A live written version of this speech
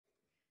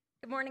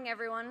Good morning,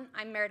 everyone.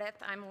 I'm Meredith.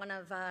 I'm one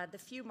of the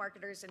few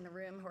marketers in the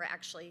room who are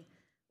actually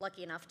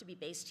lucky enough to be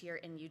based here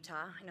in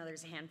Utah. I know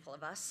there's a handful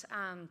of us.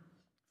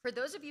 For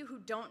those of you who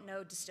don't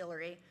know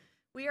Dstillery,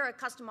 we are a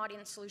custom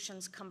audience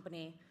solutions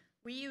company.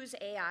 We use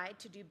AI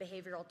to do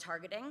behavioral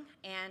targeting,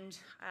 and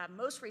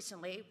most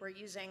recently, we're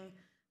using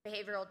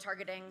behavioral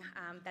targeting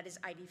that is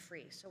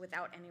ID-free, so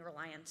without any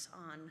reliance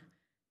on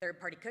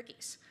third-party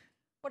cookies.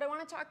 What I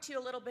want to talk to you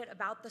a little bit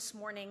about this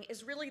morning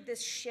is really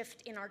this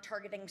shift in our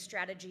targeting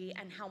strategy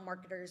and how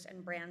marketers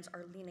and brands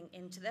are leaning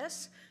into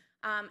this,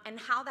 and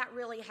how that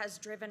really has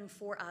driven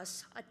for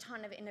us a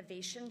ton of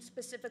innovation,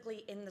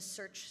 specifically in the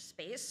search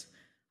space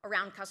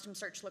around custom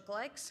search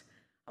lookalikes.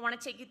 I want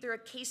to take you through a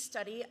case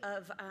study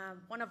of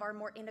one of our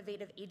more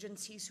innovative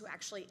agencies who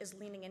actually is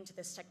leaning into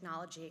this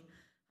technology.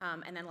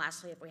 And then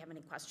lastly, if we have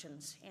any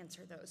questions,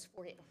 answer those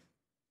for you.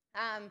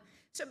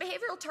 So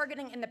behavioral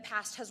targeting in the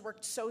past has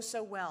worked so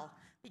well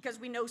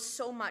because we know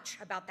so much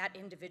about that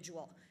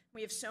individual.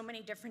 We have so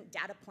many different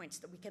data points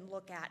that we can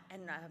look at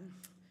and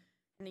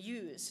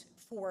use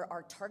for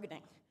our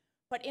targeting.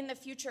 But in the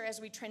future, as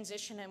we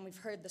transition, and we've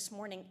heard this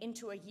morning,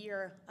 into a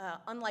year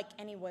unlike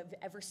any we've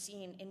ever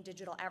seen in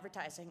digital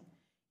advertising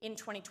in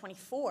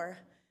 2024,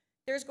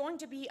 there's going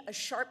to be a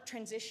sharp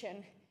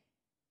transition.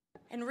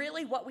 And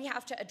really what we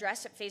have to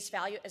address at face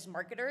value as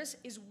marketers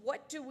is,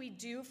 what do we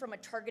do from a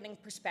targeting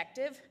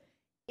perspective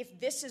if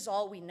this is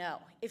all we know,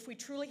 if we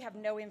truly have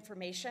no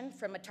information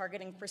from a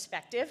targeting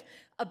perspective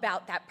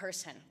about that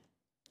person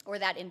or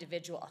that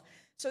individual?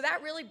 So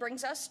that really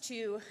brings us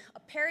to a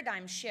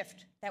paradigm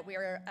shift that we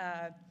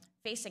are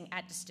facing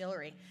at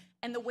Dstillery.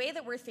 And the way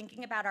that we're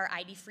thinking about our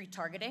ID-free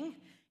targeting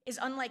is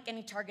unlike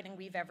any targeting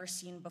we've ever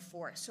seen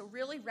before. So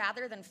really,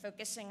 rather than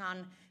focusing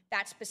on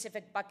that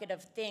specific bucket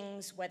of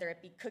things, whether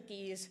it be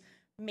cookies,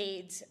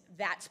 maids,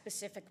 that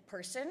specific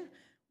person,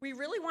 we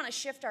really want to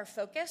shift our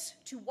focus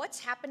to what's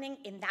happening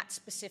in that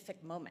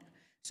specific moment.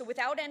 So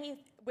without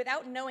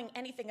knowing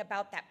anything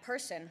about that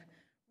person,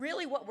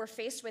 really what we're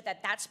faced with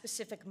at that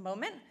specific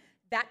moment,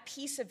 that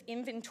piece of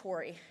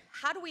inventory,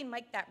 how do we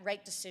make that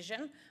right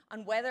decision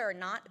on whether or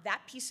not that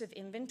piece of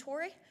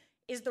inventory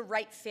is the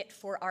right fit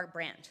for our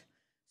brand?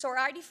 So our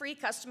ID-free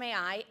custom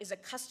AI is a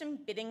custom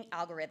bidding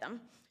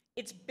algorithm.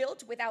 It's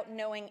built without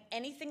knowing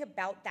anything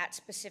about that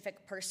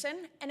specific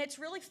person, and it's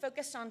really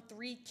focused on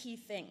three key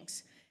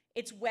things.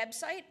 Its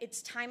website,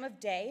 its time of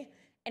day,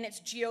 and its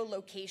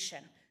geolocation.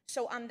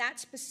 So on that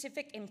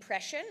specific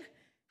impression,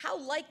 how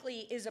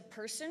likely is a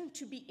person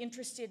to be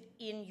interested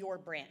in your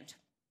brand?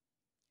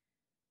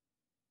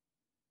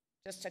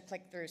 Just to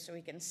click through so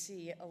we can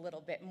see a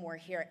little bit more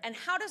here. And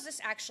how does this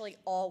actually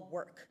all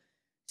work?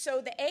 So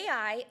the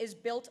AI is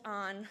built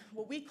on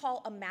what we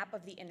call a map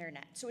of the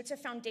internet. So it's a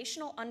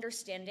foundational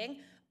understanding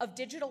of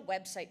digital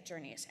website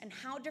journeys and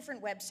how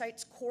different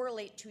websites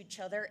correlate to each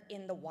other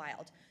in the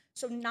wild.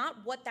 So not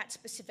what that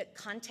specific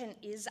content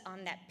is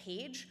on that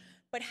page,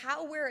 but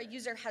how where a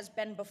user has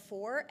been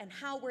before and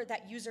how where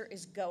that user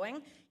is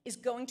going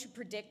to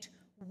predict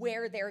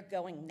where they're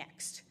going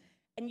next.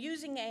 And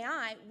using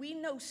AI, we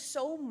know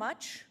so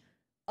much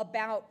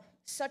about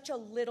such a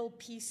little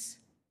piece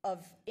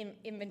of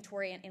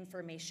inventory and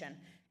information.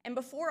 And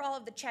before all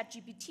of the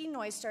ChatGPT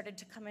noise started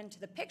to come into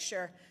the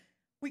picture,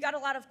 we got a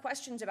lot of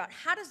questions about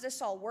how does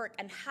this all work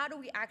and how do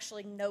we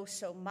actually know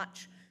so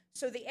much?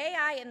 So the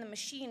AI in the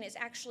machine is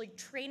actually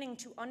training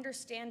to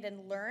understand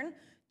and learn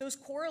those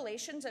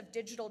correlations of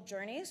digital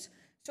journeys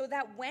so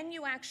that when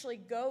you actually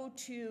go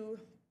to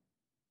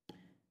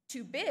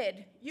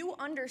bid, you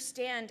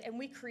understand, and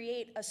we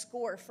create a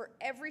score for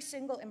every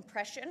single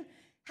impression.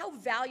 How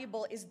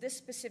valuable is this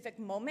specific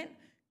moment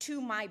to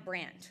my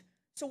brand?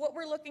 So what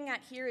we're looking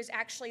at here is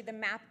actually the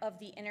map of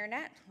the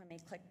internet. Let me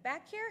click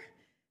back here.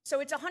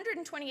 So it's a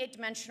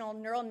 128-dimensional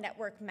neural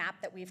network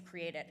map that we've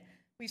created.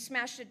 We've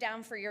smashed it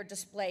down for your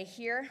display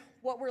here.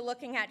 What we're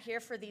looking at here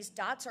for these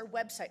dots are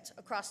websites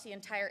across the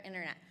entire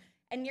internet.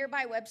 And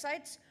nearby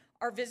websites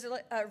are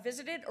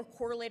visited or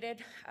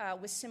correlated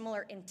with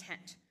similar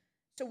intent.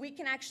 So we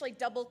can actually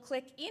double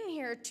click in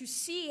here to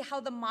see how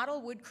the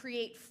model would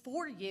create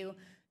for you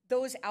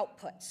those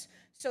outputs.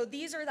 So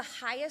these are the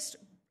highest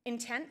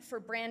intent for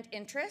brand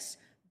interests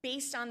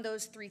based on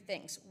those three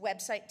things: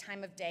 website,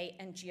 time of day,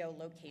 and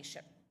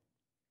geolocation.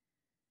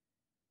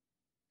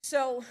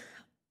 So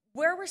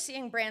where we're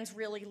seeing brands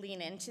really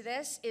lean into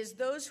this is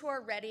those who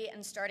are ready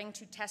and starting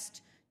to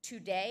test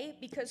today,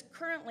 because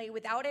currently,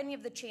 without any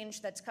of the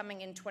change that's coming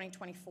in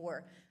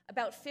 2024,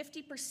 about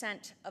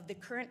 50% of the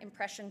current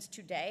impressions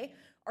today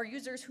are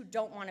users who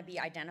don't want to be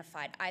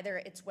identified.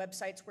 Either it's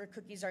websites where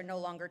cookies are no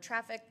longer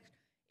trafficked,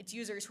 it's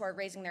users who are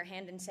raising their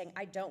hand and saying,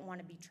 I don't want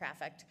to be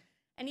trafficked.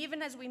 And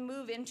even as we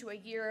move into a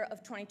year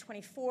of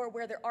 2024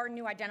 where there are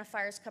new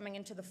identifiers coming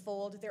into the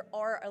fold, there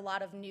are a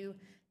lot of new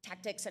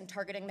tactics and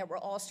targeting that we're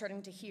all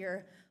starting to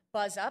hear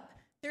buzz up,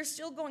 there's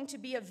still going to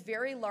be a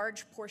very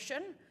large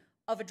portion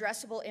of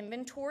addressable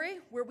inventory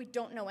where we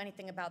don't know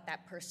anything about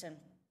that person.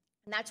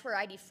 And that's where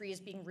ID-free is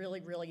being really,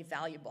 really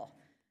valuable.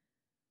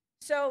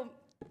 So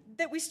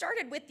that we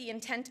started with the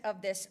intent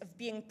of this, of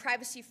being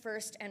privacy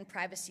first and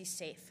privacy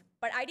safe.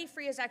 But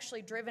ID-free has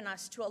actually driven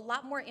us to a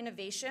lot more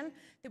innovation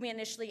than we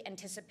initially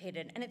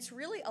anticipated. And it's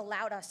really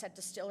allowed us at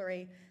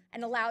Dstillery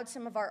and allowed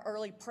some of our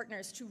early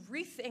partners to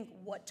rethink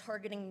what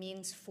targeting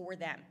means for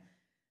them.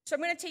 So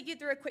I'm going to take you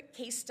through a quick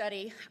case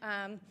study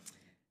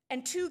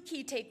and two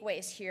key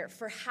takeaways here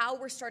for how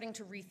we're starting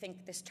to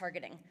rethink this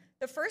targeting.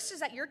 The first is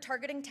that your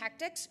targeting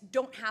tactics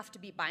don't have to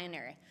be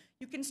binary.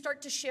 You can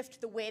start to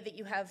shift the way that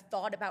you have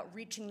thought about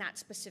reaching that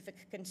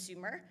specific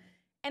consumer.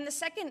 And the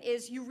second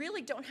is you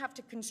really don't have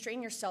to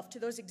constrain yourself to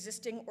those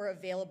existing or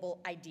available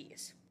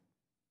IDs.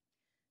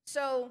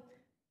 So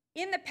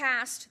in the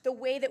past, the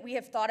way that we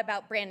have thought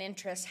about brand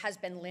interest has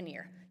been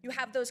linear. You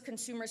have those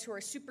consumers who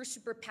are super,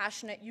 super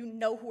passionate, you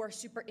know who are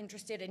super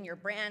interested in your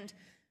brand.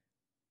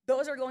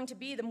 Those are going to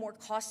be the more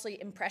costly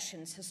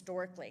impressions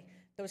historically,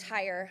 those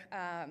higher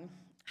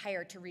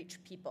to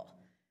reach people.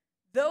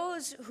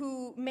 Those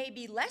who may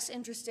be less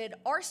interested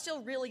are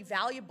still really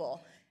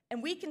valuable,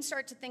 and we can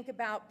start to think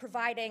about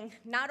providing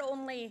not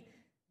only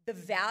the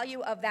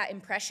value of that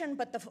impression,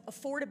 but the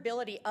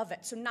affordability of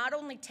it. So not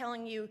only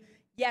telling you,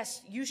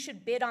 yes, you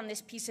should bid on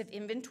this piece of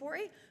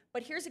inventory,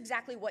 but here's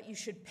exactly what you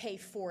should pay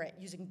for it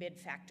using bid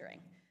factoring.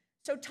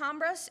 So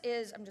Tombras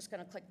is, I'm just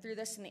going to click through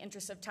this in the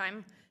interest of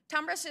time.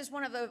 Tombras is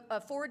one of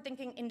a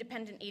forward-thinking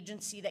independent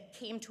agency that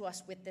came to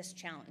us with this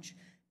challenge.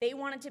 They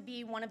wanted to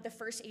be one of the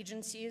first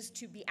agencies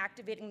to be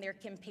activating their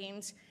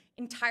campaigns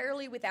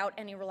entirely without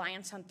any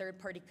reliance on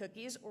third-party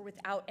cookies or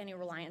without any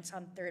reliance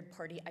on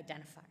third-party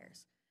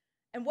identifiers.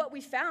 And what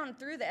we found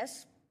through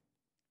this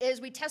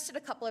is we tested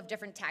a couple of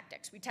different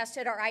tactics. We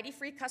tested our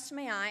ID-free custom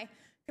AI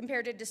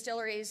compared to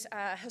Dstillery's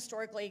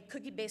historically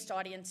cookie-based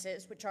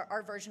audiences, which are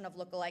our version of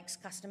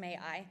lookalikes custom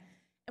AI.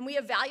 And we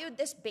evaluated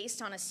this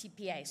based on a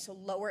CPA, so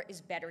lower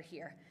is better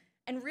here.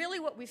 And really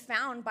what we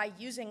found by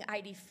using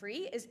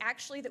ID-free is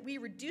actually that we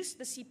reduced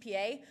the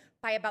CPA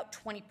by about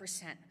 20%.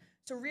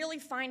 So really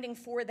finding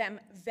for them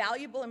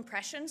valuable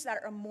impressions that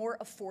are more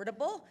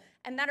affordable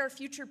and that are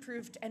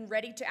future-proofed and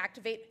ready to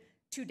activate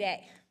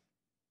today.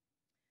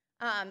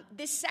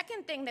 This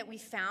second thing that we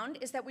found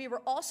is that we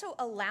were also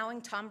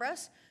allowing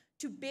Tombras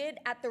to bid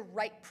at the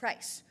right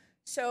price.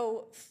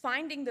 So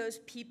finding those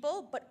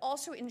people, but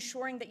also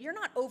ensuring that you're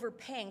not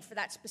overpaying for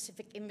that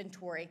specific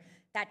inventory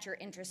that you're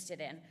interested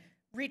in.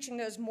 Reaching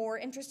those more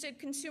interested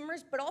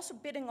consumers, but also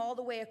bidding all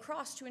the way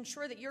across to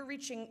ensure that you're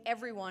reaching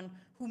everyone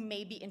who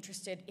may be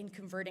interested in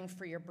converting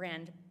for your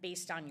brand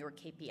based on your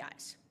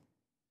KPIs.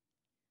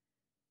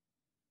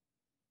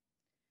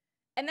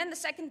 And then the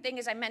second thing,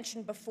 as I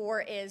mentioned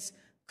before, is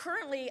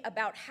currently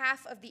about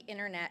half of the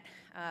internet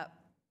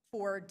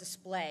for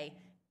display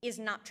is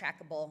not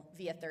trackable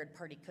via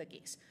third-party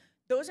cookies.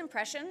 Those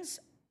impressions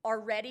are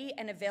ready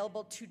and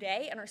available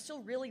today and are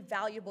still really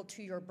valuable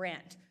to your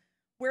brand.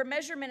 Where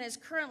measurement is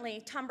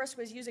currently, Tombras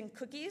was using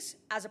cookies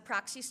as a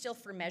proxy still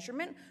for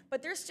measurement,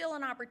 but there's still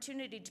an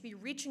opportunity to be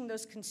reaching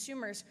those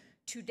consumers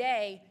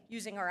today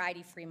using our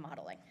ID-free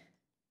modeling.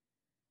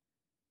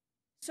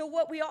 So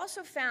what we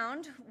also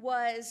found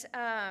was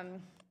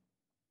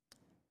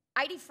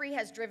ID-free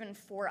has driven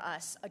for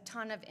us a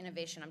ton of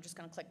innovation. I'm just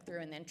going to click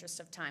through in the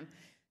interest of time.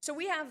 So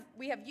we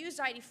have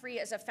used ID-free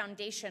as a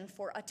foundation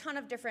for a ton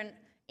of different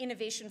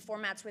innovation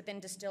formats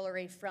within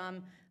Dstillery,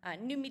 from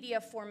new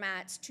media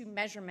formats to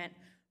measurement.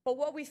 But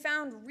what we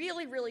found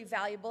really, really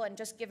valuable, and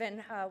just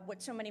given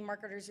what so many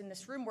marketers in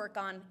this room work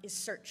on, is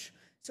search.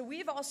 So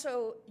we've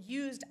also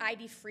used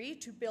ID-free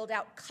to build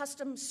out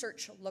custom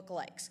search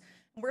lookalikes.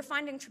 And we're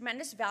finding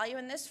tremendous value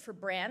in this for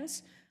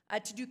brands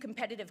to do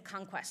competitive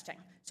conquesting.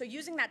 So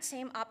using that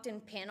same opt-in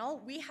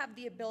panel, we have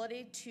the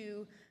ability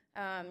to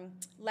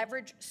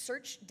leverage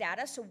search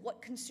data, so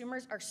what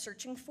consumers are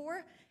searching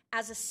for,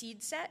 as a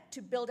seed set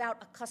to build out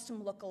a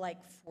custom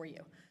lookalike for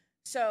you.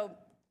 So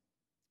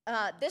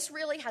this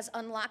really has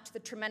unlocked the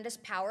tremendous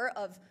power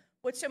of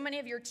what so many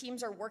of your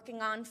teams are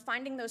working on,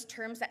 finding those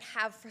terms that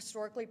have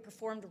historically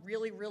performed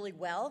really, really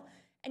well,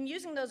 and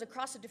using those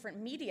across a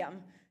different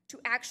medium to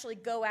actually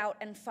go out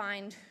and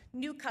find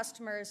new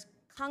customers,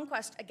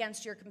 conquest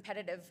against your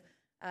competitive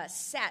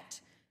set,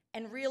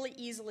 and really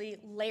easily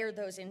layer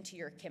those into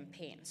your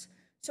campaigns.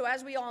 So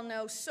as we all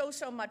know, so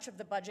much of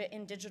the budget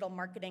in digital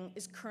marketing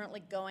is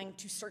currently going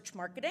to search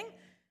marketing,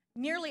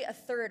 nearly a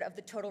third of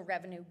the total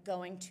revenue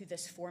going to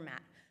this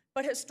format.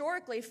 But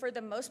historically, for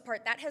the most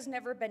part, that has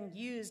never been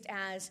used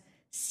as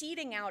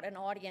seeding out an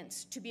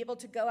audience to be able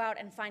to go out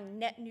and find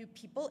net new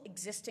people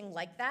existing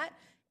like that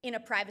in a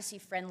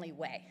privacy-friendly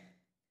way.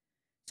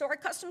 So our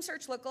custom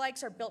search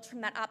lookalikes are built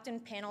from that opt-in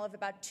panel of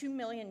about 2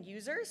 million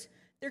users.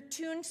 They're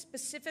tuned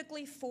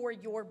specifically for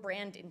your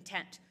brand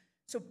intent.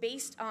 So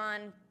based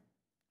on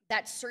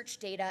that search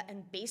data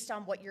and based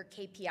on what your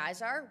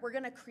KPIs are, we're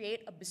going to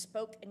create a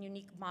bespoke and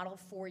unique model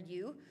for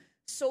you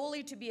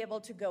solely to be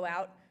able to go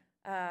out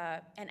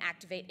and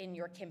activate in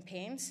your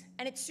campaigns.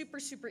 And it's super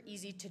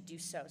easy to do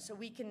so. So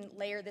we can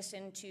layer this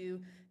into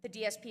the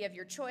DSP of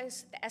your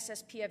choice, the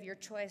SSP of your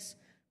choice,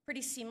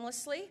 pretty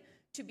seamlessly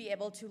to be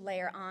able to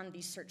layer on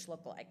these search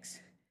lookalikes.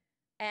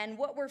 And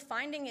what we're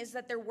finding is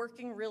that they're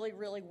working really,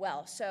 really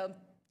well. So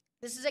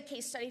This is a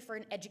case study for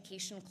an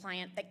education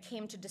client that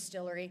came to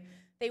Dstillery.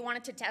 They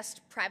wanted to test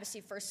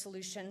privacy-first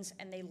solutions,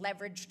 and they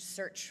leveraged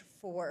search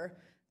for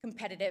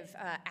competitive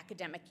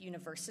academic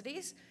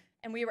universities.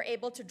 And we were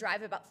able to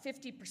drive about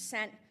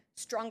 50%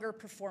 stronger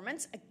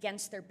performance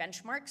against their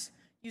benchmarks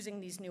using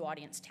these new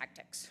audience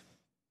tactics.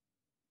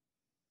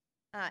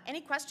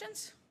 Any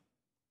questions?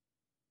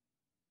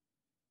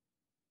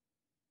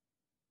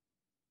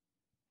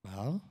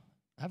 Well,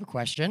 I have a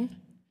question.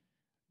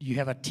 You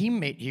have a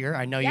teammate here.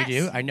 I know Yes.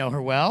 you do. I know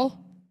her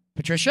well.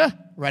 Patricia,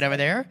 right over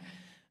there.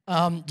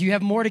 Do you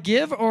have more to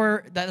give,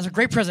 or that is a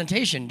great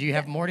presentation? Do you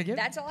have more to give?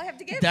 That's all I have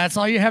to give. That's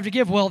all you have to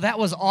give. Well, that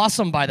was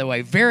awesome, by the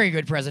way. Very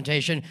good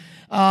presentation.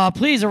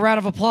 Please, a round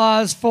of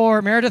applause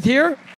for Meredith here.